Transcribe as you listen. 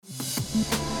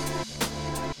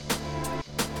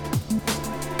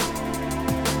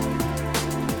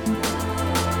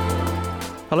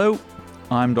Hello,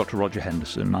 I'm Dr. Roger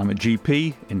Henderson. I'm a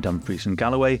GP in Dumfries and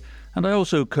Galloway, and I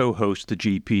also co-host the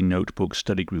GP Notebook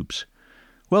study groups.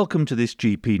 Welcome to this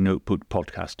GP Notebook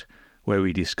podcast, where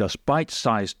we discuss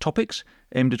bite-sized topics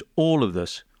aimed at all of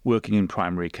us working in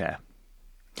primary care.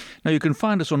 Now, you can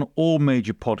find us on all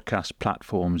major podcast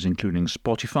platforms, including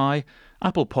Spotify,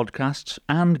 Apple Podcasts,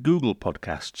 and Google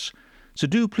Podcasts. So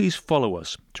do please follow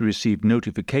us to receive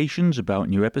notifications about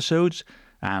new episodes,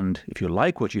 and if you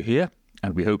like what you hear,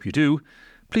 and we hope you do,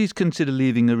 please consider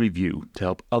leaving a review to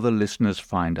help other listeners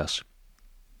find us.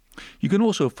 You can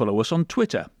also follow us on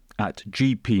Twitter at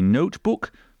GP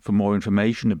Notebook for more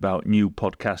information about new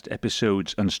podcast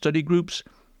episodes and study groups,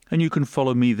 and you can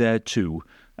follow me there too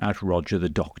at Roger the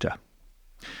Doctor.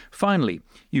 Finally,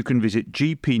 you can visit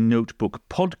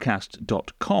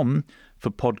gpnotebookpodcast.com for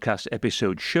podcast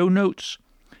episode show notes,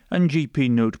 and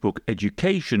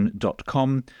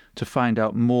gpnotebookeducation.com to find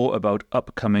out more about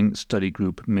upcoming study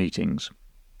group meetings.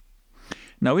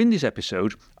 Now, in this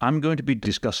episode, I'm going to be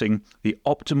discussing the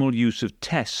optimal use of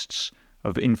tests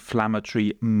of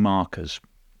inflammatory markers.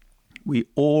 We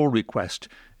all request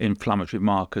inflammatory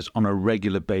markers on a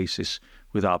regular basis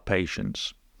with our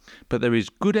patients, but there is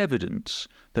good evidence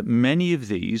that many of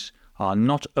these are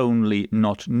not only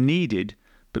not needed,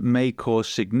 but may cause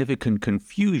significant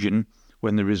confusion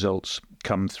when the results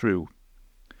come through.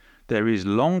 There is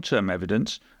long-term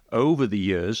evidence over the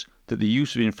years that the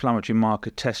use of inflammatory marker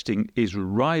testing is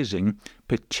rising,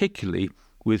 particularly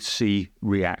with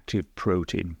C-reactive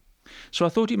protein. So I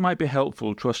thought it might be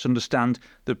helpful to us to understand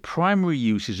the primary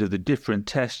uses of the different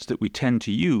tests that we tend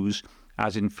to use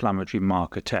as inflammatory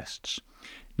marker tests.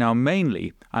 Now,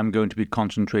 mainly, I'm going to be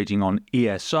concentrating on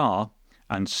ESR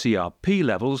and CRP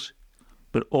levels,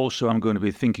 but also I'm going to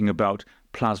be thinking about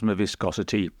plasma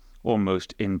viscosity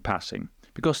almost in passing,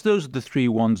 because those are the three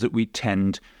ones that we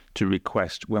tend to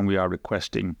request when we are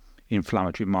requesting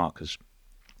inflammatory markers.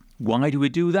 Why do we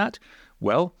do that?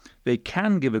 Well, they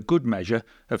can give a good measure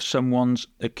of someone's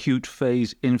acute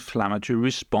phase inflammatory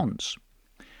response.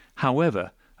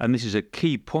 However, and this is a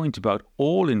key point about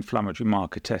all inflammatory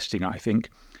marker testing, I think,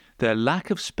 their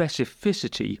lack of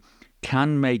specificity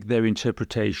can make their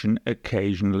interpretation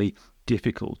occasionally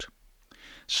difficult.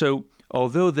 So,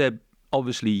 although they're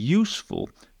obviously useful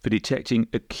for detecting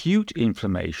acute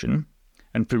inflammation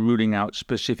and for ruling out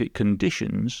specific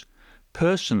conditions,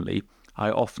 personally,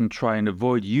 I often try and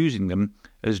avoid using them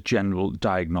as general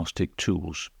diagnostic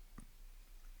tools.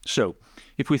 So,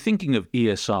 if we're thinking of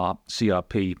ESR,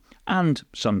 CRP, and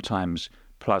sometimes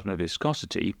plasma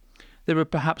viscosity, there are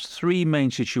perhaps three main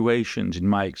situations in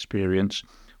my experience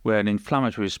where an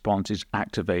inflammatory response is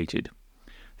activated.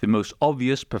 The most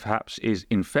obvious, perhaps, is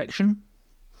infection.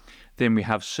 Then we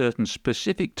have certain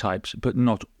specific types, but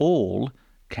not all,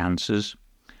 cancers.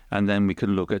 And then we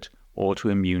can look at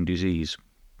autoimmune disease.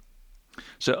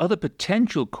 So other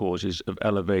potential causes of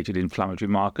elevated inflammatory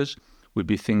markers would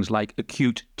be things like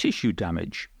acute tissue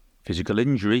damage, physical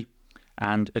injury,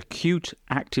 and acute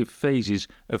active phases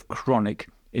of chronic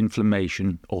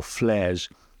inflammation or flares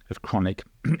of chronic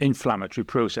inflammatory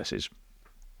processes.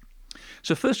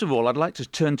 So first of all, I'd like to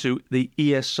turn to the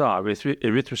ESR,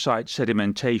 erythrocyte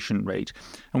sedimentation rate.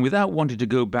 And without wanting to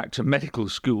go back to medical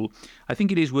school, I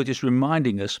think it is worth just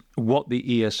reminding us what the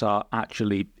ESR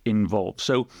actually involves.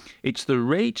 So it's the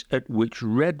rate at which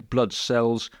red blood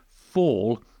cells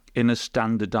fall in a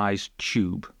standardized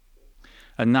tube.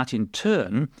 And that in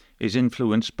turn is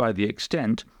influenced by the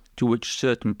extent to which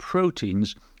certain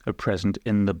proteins are present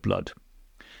in the blood.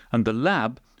 And the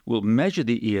lab will measure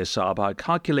the ESR by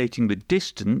calculating the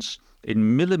distance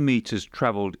in millimeters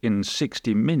travelled in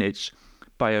 60 minutes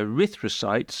by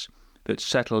erythrocytes that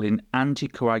settle in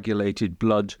anticoagulated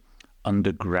blood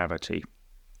under gravity.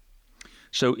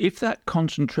 So if that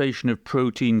concentration of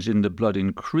proteins in the blood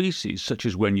increases, such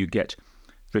as when you get,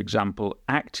 for example,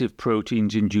 active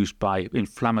proteins induced by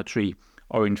inflammatory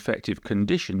or infective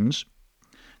conditions,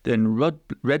 then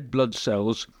red blood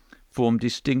cells form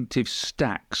distinctive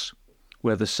stacks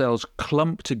where the cells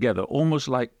clump together almost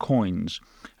like coins.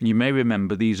 And you may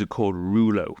remember these are called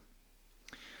rouleaux.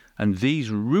 And these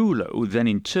rouleaux then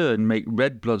in turn make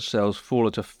red blood cells fall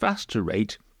at a faster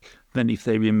rate than if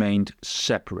they remained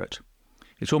separate.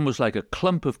 It's almost like a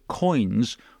clump of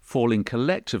coins falling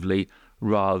collectively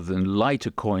rather than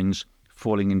lighter coins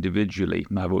falling individually.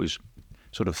 And I've always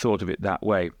sort of thought of it that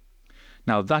way.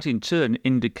 Now that in turn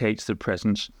indicates the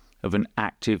presence of an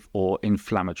active or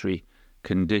inflammatory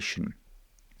condition.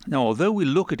 Now, although we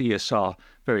look at ESR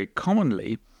very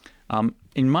commonly,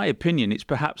 In my opinion, it's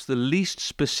perhaps the least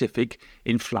specific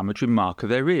inflammatory marker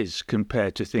there is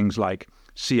compared to things like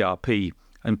CRP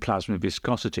and plasma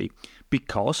viscosity,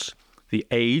 because the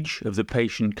age of the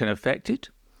patient can affect it,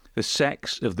 the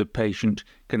sex of the patient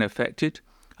can affect it,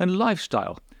 and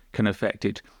lifestyle can affect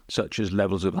it, such as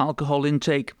levels of alcohol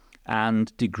intake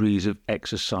and degrees of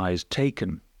exercise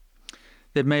taken.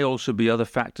 There may also be other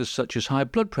factors such as high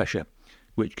blood pressure,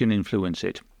 which can influence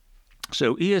it.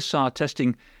 So ESR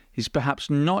testing is perhaps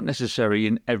not necessary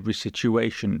in every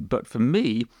situation, but for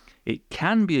me, it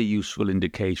can be a useful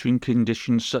indicator in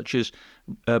conditions such as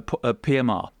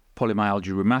PMR,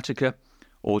 polymyalgia rheumatica,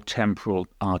 or temporal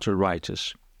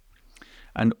arteritis.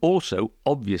 And also,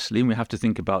 obviously, we have to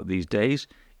think about these days,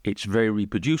 it's very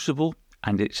reproducible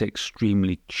and it's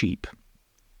extremely cheap.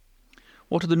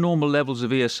 What are the normal levels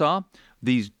of ESR?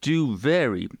 These do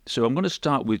vary. So I'm going to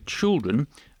start with children,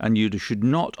 and you should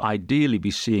not ideally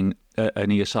be seeing an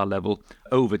ESR level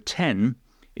over 10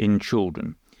 in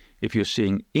children. If you're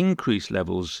seeing increased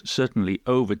levels, certainly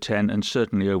over 10 and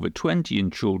certainly over 20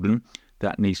 in children,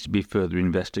 that needs to be further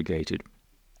investigated.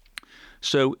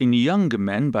 So in younger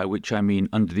men, by which I mean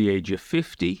under the age of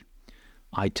 50,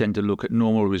 I tend to look at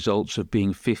normal results of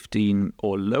being 15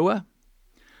 or lower.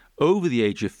 Over the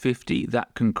age of 50,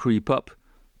 that can creep up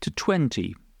to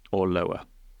 20 or lower.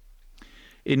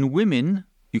 In women,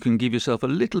 you can give yourself a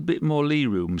little bit more lee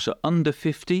room. So under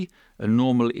 50, a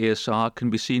normal ESR can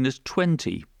be seen as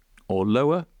 20 or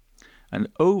lower, and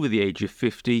over the age of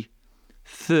 50,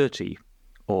 30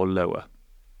 or lower.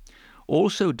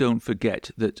 Also, don't forget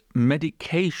that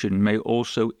medication may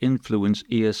also influence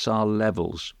ESR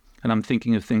levels. And I'm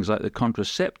thinking of things like the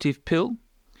contraceptive pill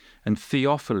and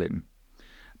theophylline.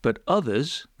 But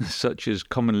others, such as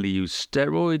commonly used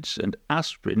steroids and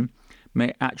aspirin,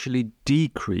 may actually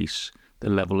decrease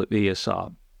the level of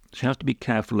ESR. So you have to be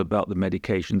careful about the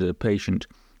medication that a patient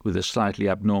with a slightly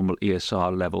abnormal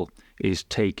ESR level is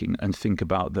taking and think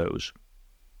about those.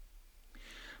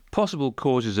 Possible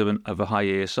causes of a high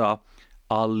ESR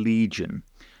are legion.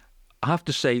 I have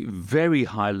to say very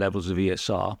high levels of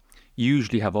ESR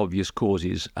usually have obvious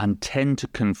causes and tend to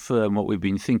confirm what we've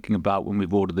been thinking about when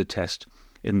we've ordered the test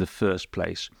in the first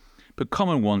place. But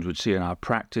common ones we'd see in our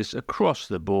practice across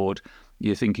the board.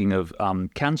 You're thinking of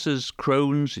cancers,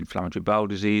 Crohn's, inflammatory bowel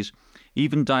disease,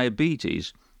 even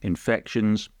diabetes,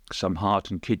 infections, some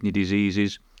heart and kidney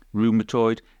diseases,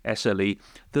 rheumatoid, SLE.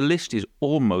 The list is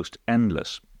almost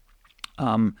endless.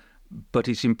 But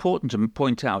it's important to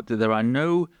point out that there are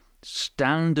no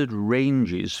standard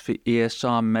ranges for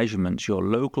ESR measurements. Your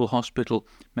local hospital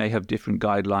may have different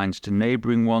guidelines to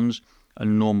neighbouring ones,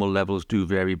 and normal levels do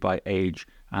vary by age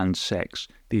and sex.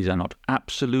 These are not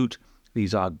absolute,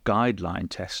 these are guideline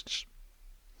tests.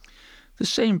 The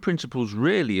same principles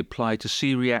really apply to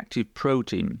C-reactive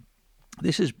protein.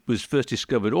 This was first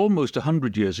discovered almost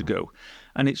 100 years ago,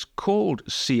 and it's called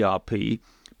CRP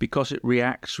because it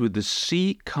reacts with the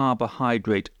C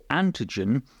carbohydrate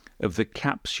antigen of the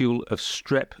capsule of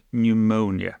strep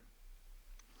pneumonia.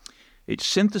 It's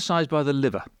synthesized by the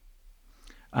liver,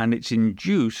 and it's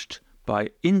induced by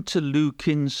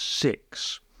interleukin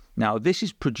 6. Now, this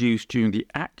is produced during the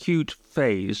acute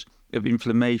phase of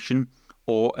inflammation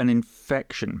or an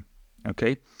infection.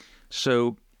 Okay,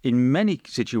 so in many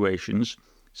situations,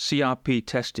 CRP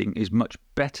testing is much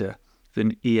better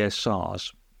than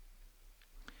ESRs.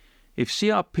 If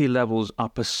CRP levels are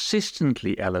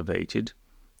persistently elevated,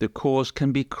 the cause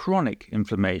can be chronic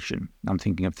inflammation. I'm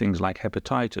thinking of things like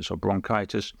hepatitis or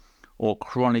bronchitis, or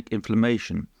chronic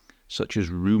inflammation, such as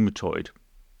rheumatoid.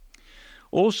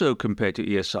 Also, compared to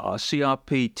ESR,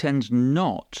 CRP tends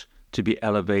not to be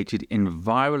elevated in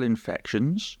viral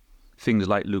infections, things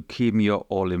like leukemia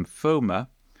or lymphoma,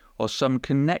 or some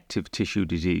connective tissue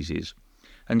diseases.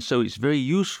 And so it's very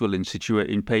useful in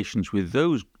patients with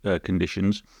those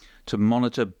conditions to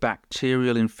monitor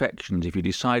bacterial infections. If you're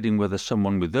deciding whether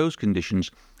someone with those conditions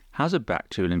has a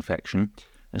bacterial infection,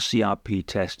 a CRP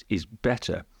test is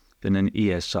better than an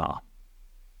ESR.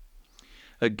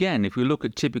 Again, if we look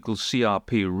at typical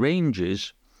CRP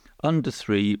ranges, under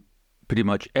 3, pretty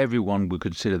much everyone would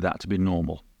consider that to be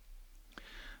normal.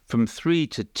 From 3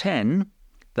 to 10,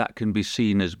 that can be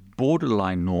seen as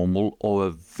borderline normal or a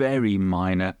very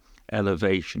minor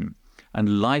elevation.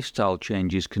 And lifestyle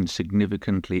changes can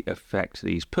significantly affect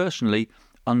these. Personally,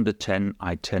 under 10,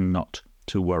 I tend not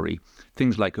to worry.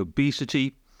 Things like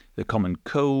obesity, the common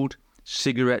cold,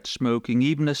 cigarette smoking,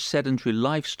 even a sedentary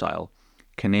lifestyle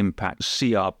can impact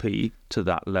CRP to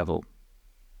that level.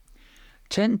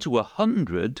 10 to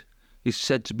 100 is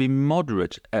said to be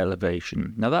moderate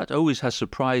elevation. Now, that always has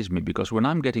surprised me, because when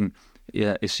I'm getting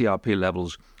CRP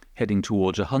levels heading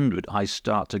towards 100, I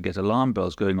start to get alarm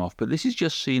bells going off. But this is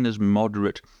just seen as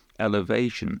moderate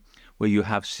elevation, where you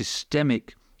have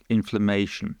systemic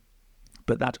inflammation.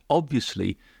 But that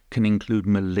obviously can include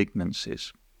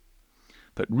malignancies.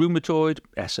 But rheumatoid,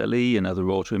 SLE, and other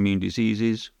autoimmune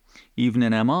diseases, even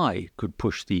an MI could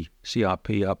push the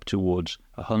CRP up towards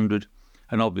 100.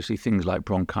 And obviously things like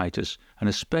bronchitis, and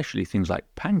especially things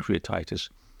like pancreatitis,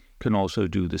 can also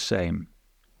do the same.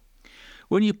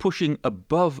 When you're pushing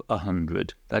above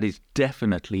 100, that is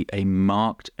definitely a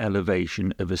marked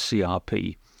elevation of a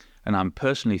CRP. And I'm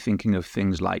personally thinking of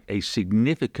things like a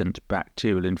significant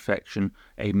bacterial infection,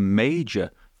 a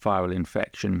major viral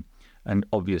infection, and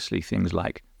obviously things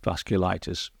like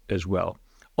vasculitis as well.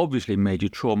 Obviously major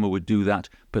trauma would do that,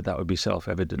 but that would be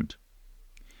self-evident.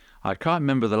 I can't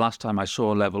remember the last time I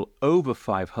saw a level over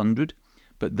 500,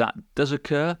 but that does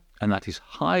occur, and that is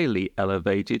highly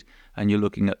elevated, and you're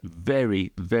looking at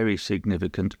very, very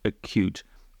significant acute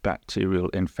bacterial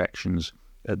infections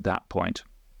at that point.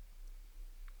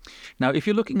 Now, if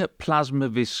you're looking at plasma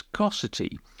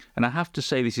viscosity, and I have to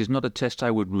say this is not a test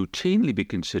I would routinely be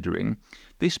considering,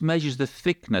 this measures the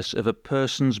thickness of a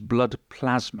person's blood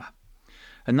plasma.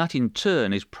 And that in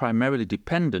turn is primarily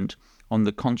dependent on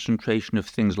the concentration of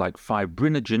things like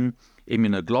fibrinogen,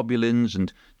 immunoglobulins,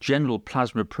 and general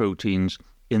plasma proteins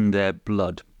in their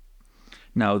blood.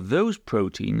 Now, those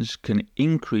proteins can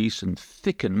increase and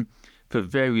thicken for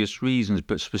various reasons,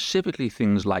 but specifically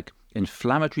things like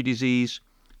inflammatory disease,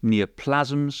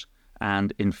 neoplasms,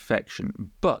 and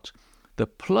infection. But the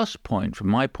plus point from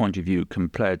my point of view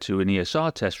compared to an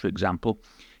ESR test, for example,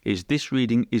 is this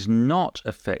reading is not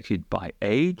affected by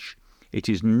age, it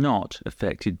is not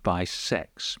affected by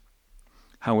sex.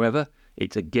 However,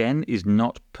 it again is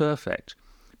not perfect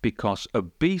because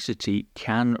obesity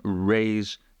can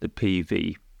raise the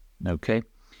PV, okay?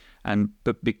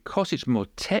 But because it's more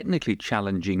technically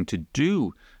challenging to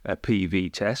do a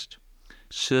PV test,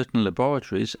 certain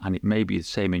laboratories, and it may be the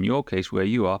same in your case where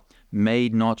you are, may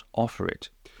not offer it.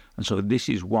 And so this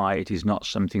is why it is not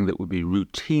something that would be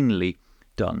routinely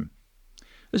done.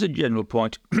 As a general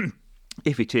point,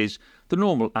 if it is, the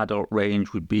normal adult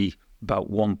range would be about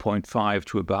 1.5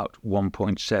 to about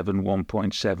 1.7,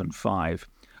 1.75.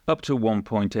 Up to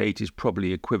 1.8 is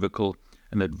probably equivocal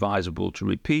and advisable to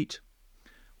repeat.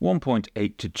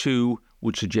 1.8 to 2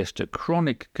 would suggest a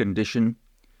chronic condition.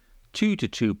 2 to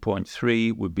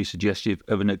 2.3 would be suggestive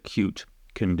of an acute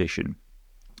condition.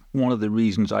 One of the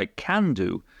reasons I can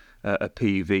do a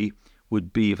PV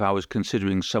would be if I was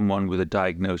considering someone with a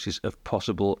diagnosis of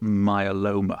possible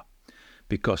myeloma.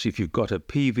 Because if you've got a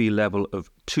PV level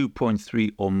of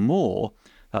 2.3 or more,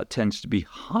 that tends to be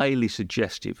highly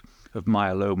suggestive of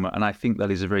myeloma. And I think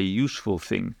that is a very useful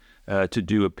thing to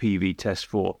do a PV test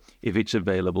for if it's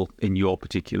available in your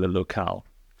particular locale.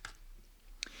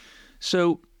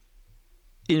 So,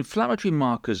 inflammatory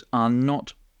markers are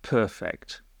not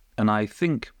perfect. And I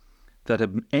think that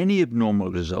any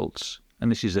abnormal results,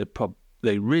 and this is a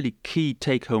really key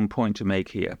take-home point to make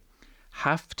here,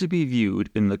 have to be viewed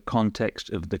in the context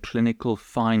of the clinical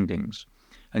findings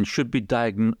and should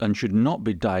not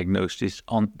be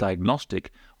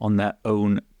diagnostic on their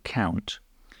own count.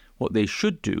 What they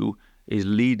should do is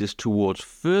lead us towards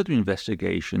further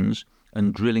investigations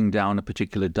and drilling down a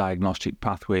particular diagnostic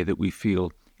pathway that we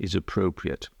feel is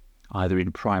appropriate, either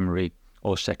in primary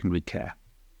or secondary care.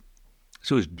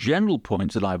 So as general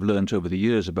points that I've learned over the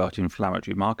years about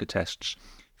inflammatory marker tests,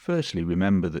 firstly,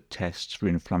 remember that tests for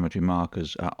inflammatory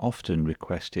markers are often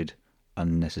requested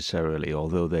unnecessarily,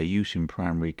 although their use in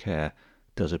primary care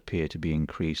does appear to be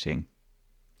increasing.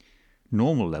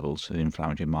 Normal levels of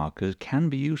inflammatory markers can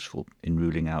be useful in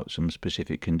ruling out some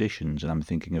specific conditions, and I'm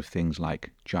thinking of things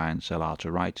like giant cell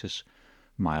arteritis,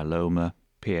 myeloma,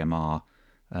 PMR,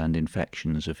 and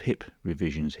infections of hip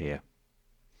revisions here.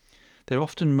 They're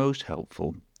often most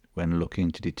helpful when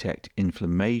looking to detect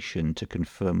inflammation to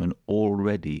confirm an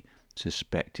already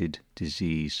suspected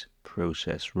disease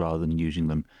process rather than using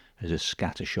them as a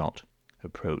scattershot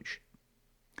approach.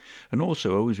 And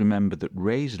also always remember that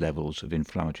raised levels of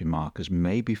inflammatory markers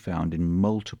may be found in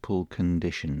multiple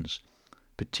conditions,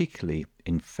 particularly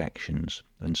infections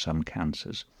and some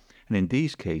cancers. And in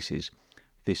these cases,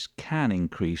 this can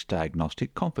increase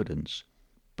diagnostic confidence,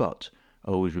 but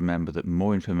always remember that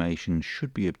more information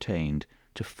should be obtained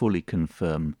to fully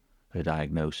confirm a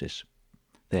diagnosis.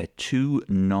 They're too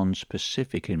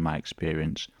non-specific in my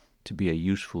experience to be a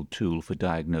useful tool for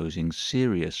diagnosing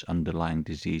serious underlying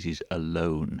diseases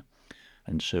alone,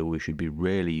 and so we should be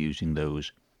rarely using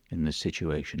those in a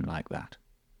situation like that.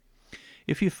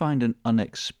 If you find an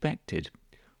unexpected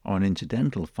or an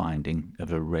incidental finding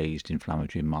of a raised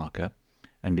inflammatory marker,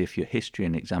 and if your history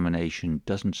and examination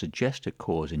doesn't suggest a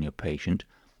cause in your patient,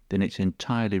 then it's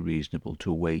entirely reasonable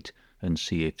to wait and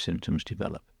see if symptoms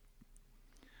develop.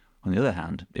 On the other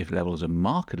hand, if levels are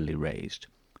markedly raised,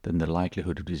 then the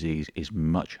likelihood of disease is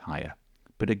much higher.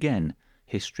 But again,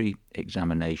 history,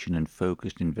 examination and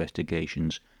focused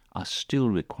investigations are still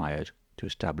required to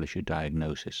establish a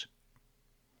diagnosis.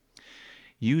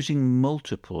 Using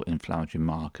multiple inflammatory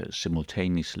markers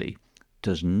simultaneously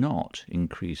does not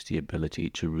increase the ability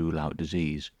to rule out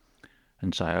disease,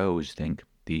 and so I always think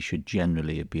these should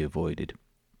generally be avoided.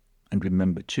 And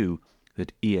remember too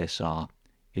that ESR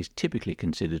is typically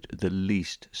considered the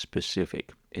least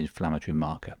specific inflammatory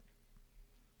marker.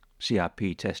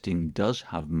 CRP testing does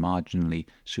have marginally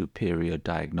superior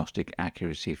diagnostic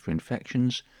accuracy for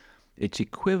infections. It's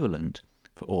equivalent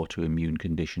for autoimmune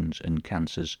conditions and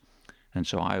cancers, and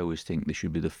so I always think this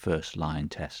should be the first line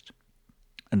test.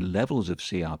 And levels of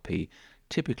CRP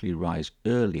typically rise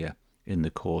earlier in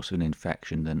the course of an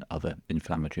infection than other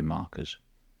inflammatory markers.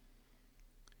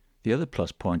 The other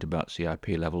plus point about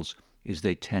CRP levels is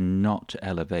they tend not to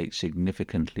elevate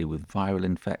significantly with viral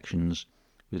infections,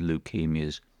 with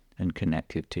leukemias and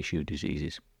connective tissue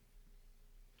diseases.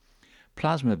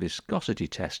 Plasma viscosity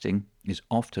testing is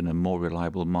often a more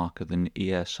reliable marker than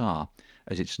ESR,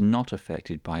 as it's not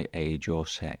affected by age or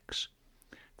sex.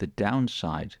 The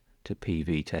downside to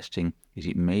PV testing is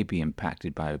it may be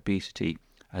impacted by obesity,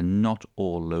 and not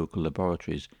all local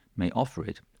laboratories may offer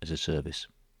it as a service.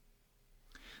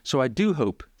 So I do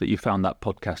hope that you found that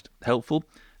podcast helpful,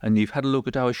 and you've had a look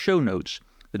at our show notes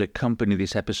that accompany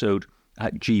this episode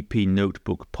at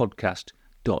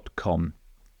gpnotebookpodcast.com.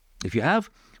 If you have,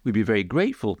 we'd be very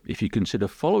grateful if you consider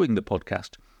following the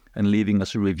podcast and leaving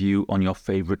us a review on your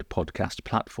favourite podcast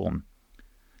platform.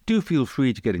 Do feel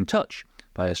free to get in touch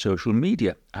via social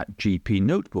media at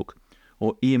gpnotebook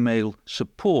or email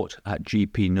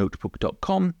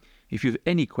support@gpnotebook.com if you have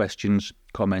any questions,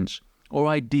 comments or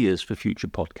ideas for future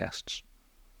podcasts.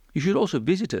 You should also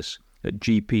visit us at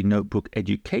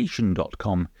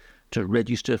gpnotebookeducation.com to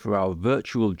register for our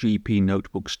virtual GP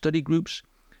Notebook study groups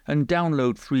and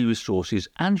download free resources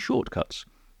and shortcuts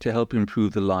to help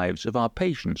improve the lives of our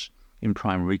patients in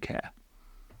primary care.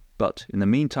 But in the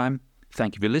meantime,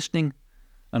 thank you for listening,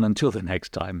 and until the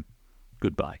next time,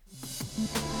 goodbye.